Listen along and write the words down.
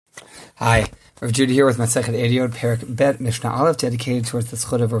Hi, Rav Judah here with Masechet Ediot, Perek Bet, Mishnah Aleph, dedicated towards the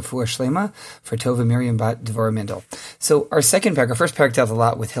Schut of Refuah Shlema for Tova Miriam Bat Devorah Mindel. So our second parak, our first parak dealt a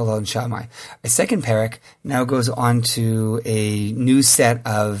lot with Hillel and Shammai. Our second parak now goes on to a new set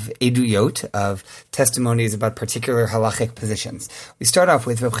of Eduyot, of testimonies about particular halachic positions. We start off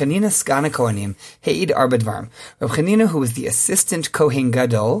with Rav Chanina Sgana Kohanim, Heid Arba Dvarim. Rav Chanina, who was the assistant Kohen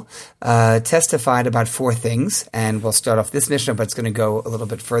Gadol, testified about four things, and we'll start off this Mishnah, but it's going to go a little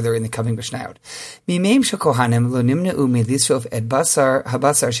bit further in the coming Mishnayot. Mimeim shekohanim lo nimneu milisrov et basar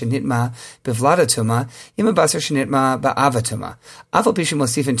habasar shenitma bevlada tuma im basar shenitma ba'ava tuma afal pishim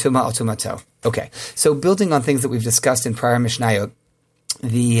mosifin tuma al tumato. Okay, so building on things that we've discussed in prior Mishnayot,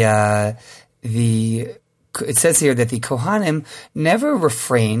 it says here that the Kohanim never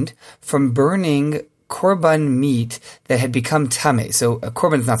refrained from burning korban meat that had become tameh. So a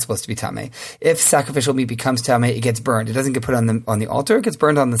korban is not supposed to be tameh. If sacrificial meat becomes tameh, it gets burned. It doesn't get put on the altar. It gets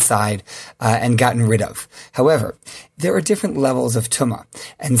burned on the side and gotten rid of. However, there are different levels of tumah.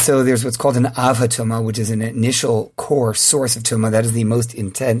 And so there's what's called an ava tumah, which is an initial core source of tumah. That is the most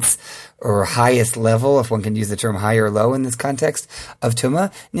intense or highest level, if one can use the term high or low in this context, of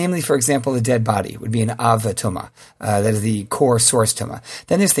tumah. Namely, for example, a dead body would be an ava tumah. That is the core source tumah.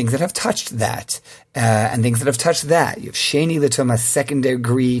 Then there's things that have touched that, and things that have touched that. You have sheni l'tumah, second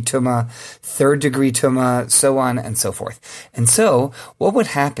degree tumah, third degree tumah, so on and so forth. And so, what would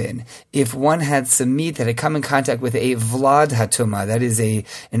happen if one had some meat that had come in contact with a vlad hatumah, that is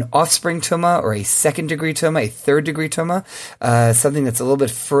an offspring tumah, or a second degree tumah, a third degree tumah, something that's a little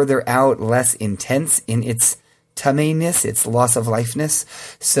bit further out, less intense in its tamehness, its loss of lifeness.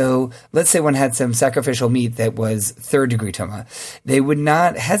 So let's say one had some sacrificial meat that was third degree tumah. They would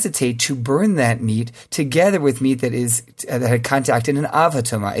not hesitate to burn that meat together with meat that had contacted an ava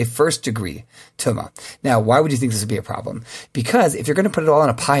tumah, a first degree tumah. Now, why would you think this would be a problem? Because if you're going to put it all in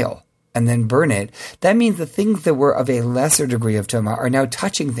a pile and then burn it, that means the things that were of a lesser degree of tumah are now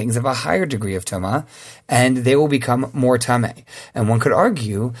touching things of a higher degree of tumah, and they will become more tameh. And one could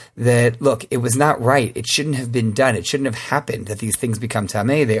argue that, look, it was not right. It shouldn't have been done. It shouldn't have happened that these things become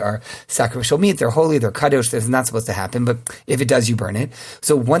tameh. They are sacrificial meat. They're holy. They're kadosh. This is not supposed to happen. But if it does, you burn it.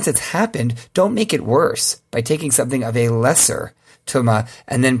 So once it's happened, don't make it worse by taking something of a lesser tumah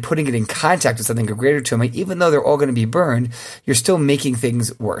and then putting it in contact with something of greater tumah. Even though they're all going to be burned, you're still making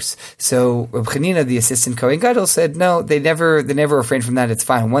things worse. So Reb Chanina, the assistant Kohen Gadol, said no, they never refrained from that. It's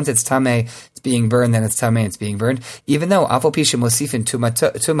fine. Once it's tameh, it's being burned, then it's tameh, it's being burned. Even though afal pishim mosifin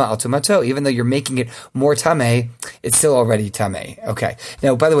tuma al tumato, even though you're making it more tameh, it's still already tameh. Okay.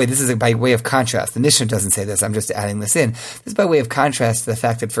 Now, by the way, this is by way of contrast. The Mishnah doesn't say this. I'm just adding this in. This is by way of contrast to the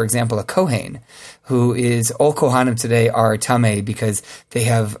fact that, for example, a Kohen, who is, all Kohanim today are tameh because they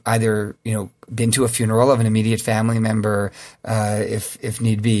have either, been to a funeral of an immediate family member, if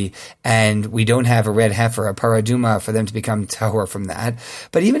need be, and we don't have a red heifer, a paraduma, for them to become tahor from that.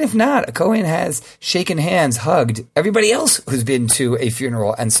 But even if not, a Kohen has shaken hands, hugged everybody else who's been to a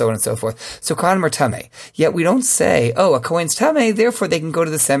funeral, and so on and so forth. So Kohanim are tameh. Yet we don't say, a Kohen's tameh, therefore they can go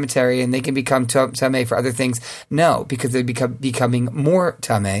to the cemetery and they can become tameh for other things. No, because they becoming more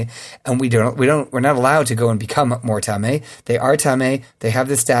tameh, and we're not allowed to go and become more tameh. They are tameh. They have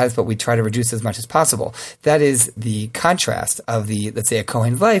this status, but we try to reduce as much as possible. That is the contrast of let's say, a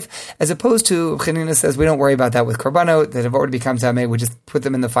Kohen's life, as opposed to Chanina says we don't worry about that with korbanot that have already become tameh. We just put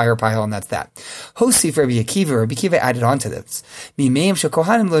them in the fire pile, and that's that. Hosi for Rabbi Akiva added on to this. Mimeim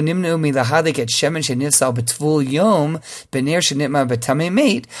shekohanim lo nimnu milahadik et shemen shenifsal betvul yom bener shenitma betamei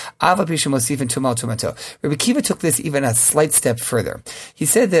meit ava pishim osifin tumal tumato. Rabbi Akiva took this even a slight step further. He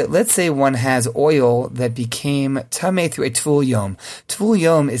said that let's say one has oil that became tameh through a tvul yom. Tvul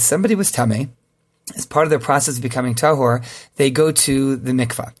yom is somebody was tameh. As part of their process of becoming tahor, they go to the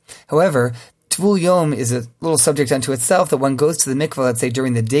mikvah. However, Tvul Yom is a little subject unto itself that one goes to the mikvah, let's say,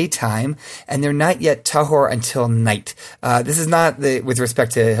 during the daytime, and they're not yet tahor until night. This is not with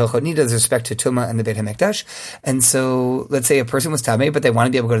respect to Hilchot Nida, with respect to Tumah and the Beit HaMikdash. And so, let's say a person was tameh, but they want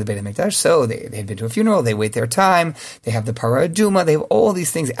to be able to go to the Beit HaMikdash, so they've been to a funeral, they wait their time, they have the parah aduma, they have all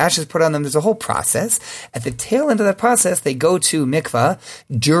these things, ashes put on them, there's a whole process. At the tail end of that process, they go to mikvah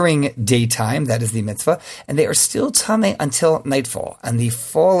during daytime, that is the mitzvah, and they are still tameh until nightfall. And the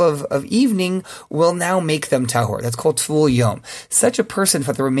fall of evening will now make them tahor. That's called tvul yom. Such a person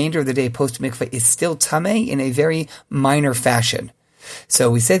for the remainder of the day post mikvah is still tameh in a very minor fashion.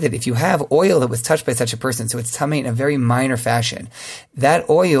 So we say that if you have oil that was touched by such a person, so it's tameh in a very minor fashion, that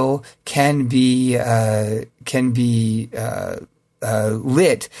oil can be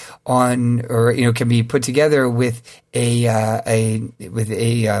lit on, or can be put together with like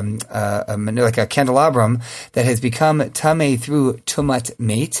a candelabrum that has become tamei through tumat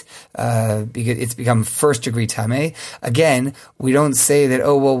mate, because it's become first degree tamei. Again, we don't say that,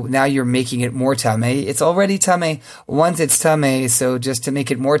 oh well, now you're making it more tamei. It's already tamei once it's tamei. So just to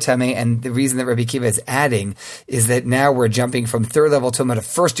make it more tamei, and the reason that Rabbi Akiva is adding is that now we're jumping from third level tuma to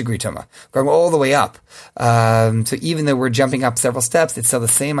first degree tuma, going all the way up. So even though we're jumping up several steps, it's still the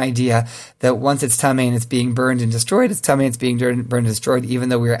same idea that once it's tamei and it's being burned and destroyed, it's tamei, it's being burned and destroyed, even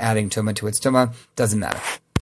though we're adding tuma to its tuma, doesn't matter.